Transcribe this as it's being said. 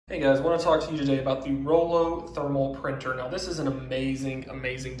Hey guys, I want to talk to you today about the Rollo thermal printer. Now this is an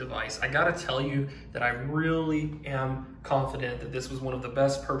amazing device. I gotta tell you that I really am confident that this was one of the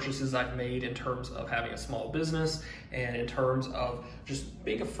best purchases I've made in terms of having a small business and in terms of just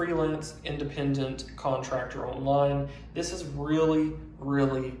being a freelance independent contractor online. This has really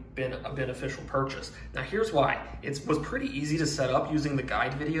been a beneficial purchase. Now here's why. It was pretty easy to set up using the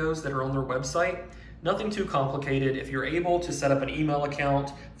guide videos that are on their website. Nothing too complicated. If you're able to set up an email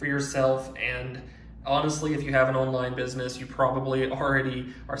account for yourself, and honestly, if you have an online business, you probably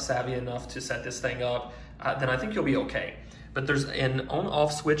already are savvy enough to set this thing up, then I think you'll be okay. But there's an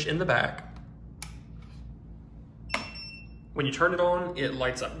on-off switch in the back. When you turn it on, it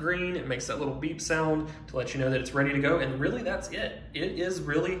lights up green. It makes that little beep sound to let you know that it's ready to go. And really, that's it. It is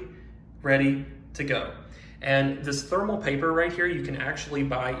really ready to go. And this thermal paper right here, you can actually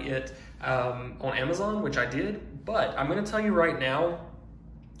buy it on Amazon, which I did, but I'm gonna tell you right now,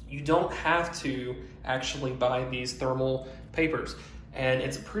 you don't have to actually buy these thermal papers. And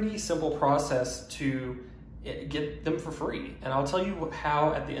it's a pretty simple process to get them for free. And I'll tell you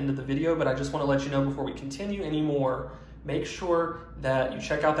how at the end of the video, but I just wanna let you know before we continue anymore, make sure that you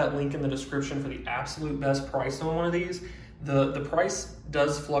check out that link in the description for the absolute best price on one of these. The price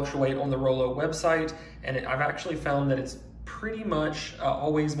does fluctuate on the Rollo website, and I've actually found that it's pretty much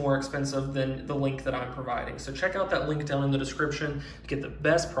always more expensive than the link that I'm providing. So check out that link down in the description to get the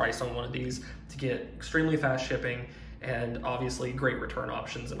best price on one of these, to get extremely fast shipping and obviously great return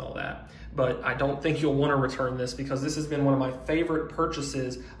options and all that. But I don't think you'll want to return this because this has been one of my favorite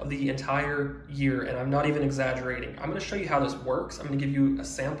purchases of the entire year, and I'm not even exaggerating. I'm going to show you how this works. I'm going to give you a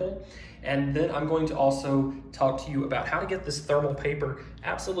sample, and then I'm going to also talk to you about how to get this thermal paper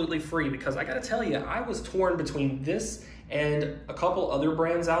absolutely free, because I got to tell you, I was torn between this and a couple other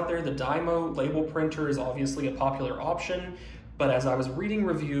brands out there. The Dymo label printer is obviously a popular option, but as I was reading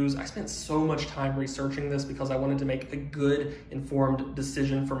reviews, I spent so much time researching this because I wanted to make a good, informed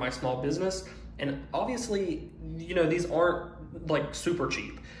decision for my small business. And obviously, you know, these aren't like super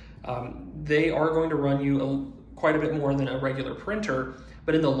cheap. They are going to run you quite a bit more than a regular printer,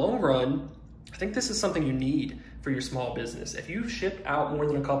 but in the long run, I think this is something you need for your small business. If you ship out more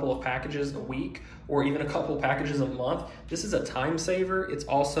than a couple of packages a week or even a couple of packages a month, this is a time saver. It's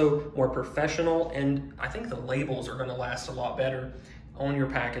also more professional, and I think the labels are gonna last a lot better on your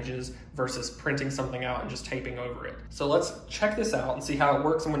packages versus printing something out and just taping over it. So let's check this out and see how it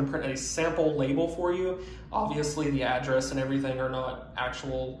works. I'm gonna print a sample label for you. Obviously the address and everything are not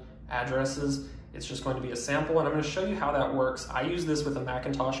actual addresses. It's just going to be a sample, and I'm going to show you how that works. I use this with a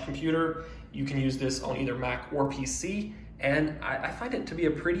Macintosh computer. You can use this on either Mac or PC, and I find it to be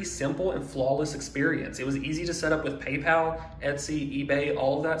a pretty simple and flawless experience. It was easy to set up with PayPal, Etsy, eBay,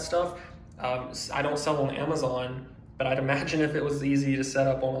 all of that stuff. I don't sell on Amazon, but I'd imagine if it was easy to set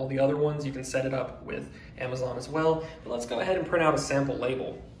up on all the other ones, you can set it up with Amazon as well. But let's go ahead and print out a sample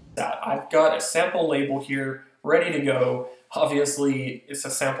label. I've got a sample label here ready to go. Obviously, it's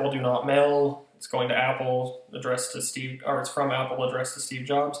a sample, do not mail. It's going to Apple, addressed to Steve, or it's from Apple, addressed to Steve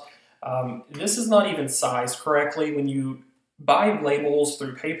Jobs. This is not even sized correctly. When you buy labels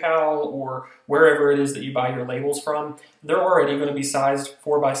through PayPal or wherever it is that you buy your labels from, they're already going to be sized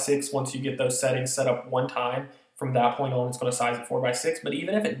 4x6 once you get those settings set up one time. From that point on, it's going to size it 4x6. But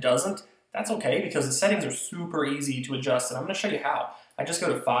even if it doesn't, that's okay, because the settings are super easy to adjust. And I'm going to show you how. I just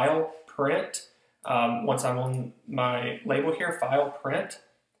go to File, Print. Once I'm on my label here, File, Print.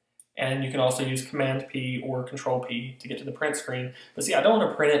 And you can also use Command P or Control P to get to the print screen. But see, I don't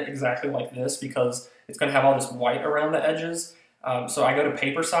want to print it exactly like this because it's going to have all this white around the edges. So I go to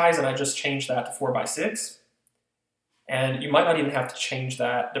paper size and I just change that to 4x6. And you might not even have to change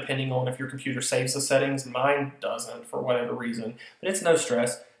that depending on if your computer saves the settings. Mine doesn't for whatever reason, but it's no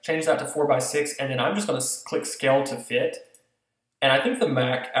stress. Change that to 4x6, and then I'm just going to click Scale to Fit. And I think the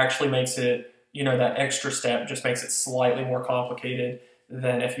Mac actually makes it, you know, that extra step just makes it slightly more complicated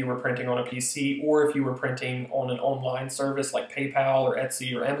than if you were printing on a PC or if you were printing on an online service like PayPal or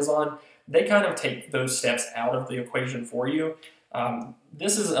Etsy or Amazon. They kind of take those steps out of the equation for you.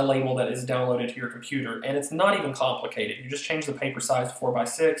 This is a label that is downloaded to your computer, and it's not even complicated. You just change the paper size to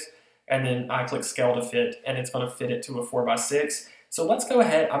 4x6, and then I click Scale to Fit, and it's going to fit it to a 4x6. So let's go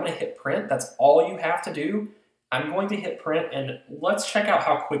ahead. I'm going to hit print. That's all you have to do. I'm going to hit print, and let's check out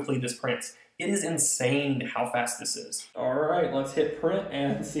how quickly this prints. It is insane how fast this is. All right, let's hit print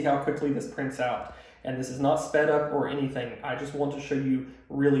and see how quickly this prints out. And this is not sped up or anything. I just want to show you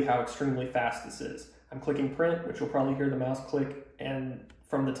really how extremely fast this is. I'm clicking print, which you'll probably hear the mouse click, and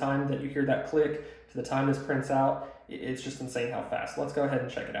from the time that you hear that click to the time this prints out, it's just insane how fast. Let's go ahead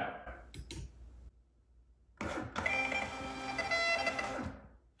and check it out.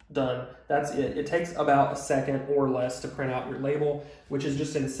 done. That's it. It takes about a second or less to print out your label, which is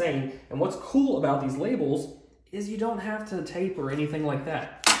just insane. And what's cool about these labels is you don't have to tape or anything like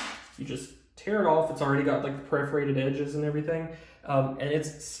that. You just tear it off. It's already got like the perforated edges and everything, and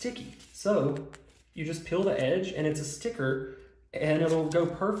it's sticky. So you just peel the edge and it's a sticker and it'll go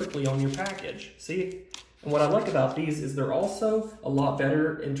perfectly on your package. See? And what I like about these is they're also a lot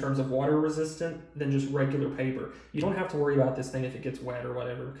better in terms of water resistant than just regular paper. You don't have to worry about this thing if it gets wet or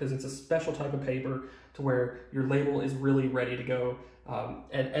whatever, because it's a special type of paper to where your label is really ready to go.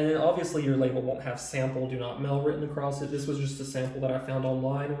 And then obviously your label won't have sample do not mail written across it. This was just a sample that I found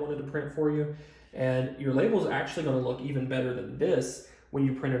online and wanted to print for you. And your label is actually going to look even better than this when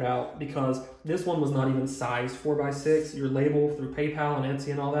you print it out, because this one was not even sized 4x6. Your label through PayPal and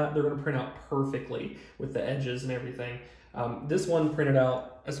Etsy and all that, they're going to print out perfectly with the edges and everything. This one printed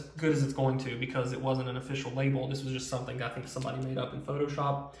out as good as it's going to because it wasn't an official label. This was just something I think somebody made up in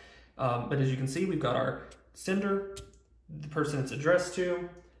Photoshop. But as you can see, we've got our sender, the person it's addressed to,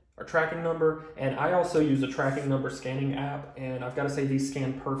 our tracking number, and I also use a tracking number scanning app, and I've got to say these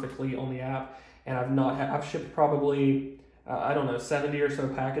scan perfectly on the app. And I've shipped probably I don't know, 70 or so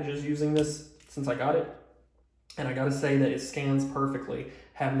packages using this since I got it. And I gotta say that it scans perfectly.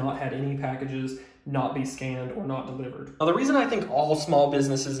 Have not had any packages not be scanned or not delivered. Now, the reason I think all small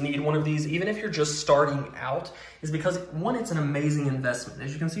businesses need one of these, even if you're just starting out, is because one, it's an amazing investment.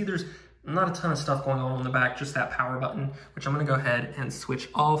 As you can see, there's not a ton of stuff going on the back, just that power button, which I'm gonna go ahead and switch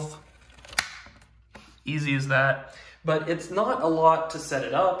off. Easy as that. But it's not a lot to set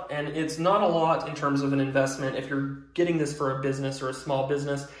it up, and it's not a lot in terms of an investment. If you're getting this for a business or a small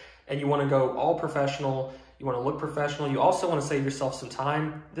business and you want to go all professional, you want to look professional, you also want to save yourself some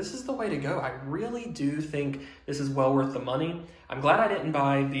time, this is the way to go. I really do think this is well worth the money. I'm glad I didn't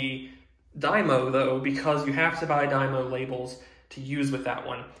buy the Dymo though, because you have to buy Dymo labels to use with that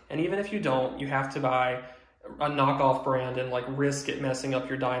one. And even if you don't, you have to buy a knockoff brand and like risk it messing up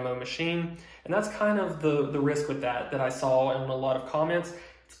your Dymo machine. And that's kind of the risk with that I saw in a lot of comments.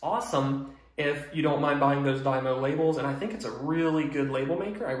 It's awesome if you don't mind buying those Dymo labels, and I think it's a really good label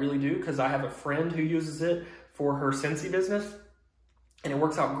maker. I really do, because I have a friend who uses it for her Scentsy business, and it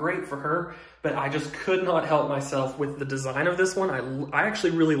works out great for her, but I just could not help myself with the design of this one. I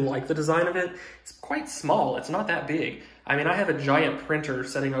actually really like the design of it. It's quite small. It's not that big. I mean, I have a giant printer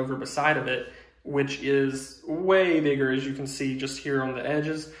sitting over beside of it, which is way bigger, as you can see just here on the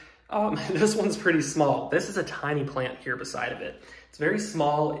edges. This one's pretty small. This is a tiny plant here beside of it. It's very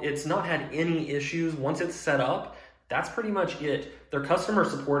small. It's not had any issues. Once it's set up, that's pretty much it. Their customer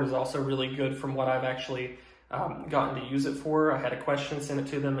support is also really good from what I've actually gotten to use it for. I had a question, sent it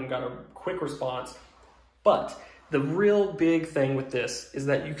to them, and got a quick response. But the real big thing with this is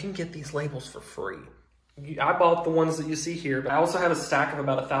that you can get these labels for free. I bought the ones that you see here, but I also have a stack of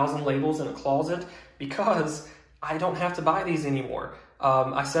about 1,000 labels in a closet because I don't have to buy these anymore.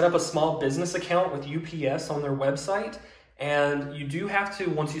 I set up a small business account with UPS on their website, and you do have to,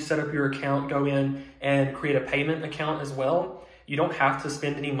 once you set up your account, go in and create a payment account as well. You don't have to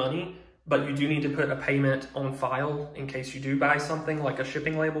spend any money, but you do need to put a payment on file in case you do buy something like a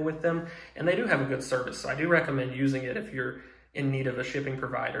shipping label with them. And they do have a good service, so I do recommend using it if you're in need of a shipping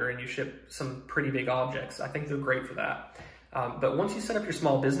provider and you ship some pretty big objects. I think they're great for that. But once you set up your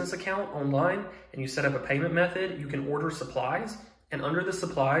small business account online and you set up a payment method, you can order supplies. And under the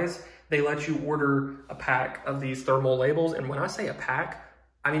supplies, they let you order a pack of these thermal labels. And when I say a pack,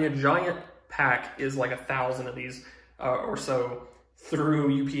 I mean a giant pack is like 1,000 of these or so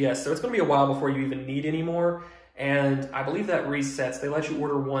through UPS. So it's gonna be a while before you even need any more. And I believe that resets. They let you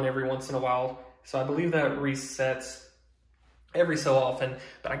order one every once in a while. So I believe that resets every so often.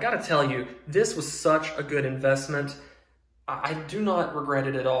 But I gotta tell you, this was such a good investment. I do not regret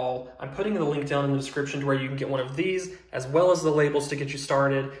it at all. I'm putting the link down in the description to where you can get one of these, as well as the labels to get you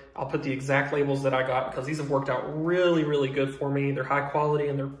started. I'll put the exact labels that I got because these have worked out really, really good for me. They're high quality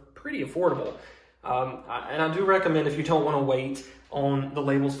and they're pretty affordable. And I do recommend, if you don't want to wait on the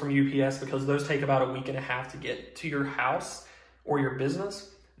labels from UPS, because those take about a week and a half to get to your house or your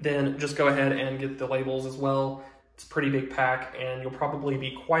business, then just go ahead and get the labels as well. It's a pretty big pack, and you'll probably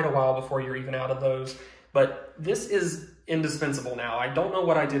be quite a while before you're even out of those. But this is indispensable now. I don't know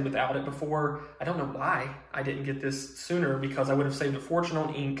what I did without it before. I don't know why I didn't get this sooner, because I would have saved a fortune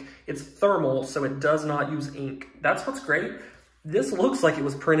on ink. It's thermal, so it does not use ink. That's what's great. This looks like it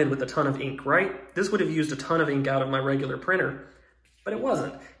was printed with a ton of ink, right? This would have used a ton of ink out of my regular printer, but it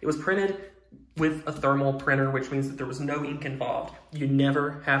wasn't. It was printed with a thermal printer, which means that there was no ink involved. You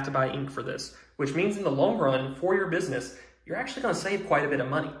never have to buy ink for this, which means in the long run for your business, you're actually going to save quite a bit of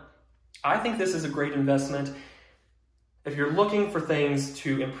money. I think this is a great investment. If you're looking for things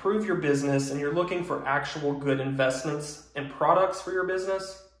to improve your business and you're looking for actual good investments and products for your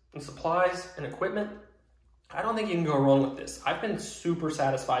business and supplies and equipment, I don't think you can go wrong with this. I've been super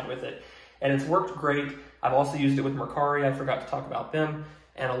satisfied with it and it's worked great. I've also used it with Mercari. I forgot to talk about them,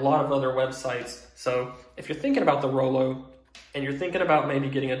 and a lot of other websites. So if you're thinking about the Rollo and you're thinking about maybe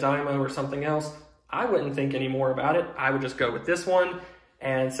getting a Dymo or something else, I wouldn't think any more about it. I would just go with this one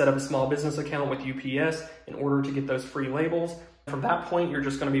and set up a small business account with UPS in order to get those free labels. From that point, you're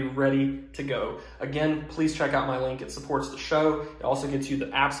just gonna be ready to go. Again, please check out my link. It supports the show. It also gets you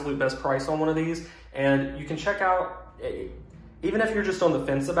the absolute best price on one of these. And you can check out, even if you're just on the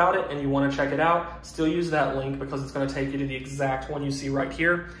fence about it and you wanna check it out, still use that link because it's gonna take you to the exact one you see right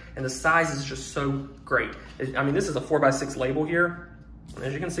here. And the size is just so great. I mean, this is a 4x6 label here.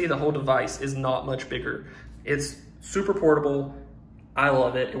 As you can see, the whole device is not much bigger. It's super portable. I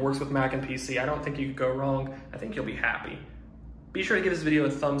love it. It works with Mac and PC. I don't think you could go wrong. I think you'll be happy. Be sure to give this video a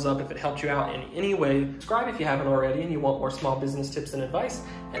thumbs up if it helped you out in any way. Subscribe if you haven't already and you want more small business tips and advice.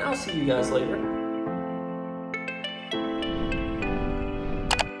 And I'll see you guys later.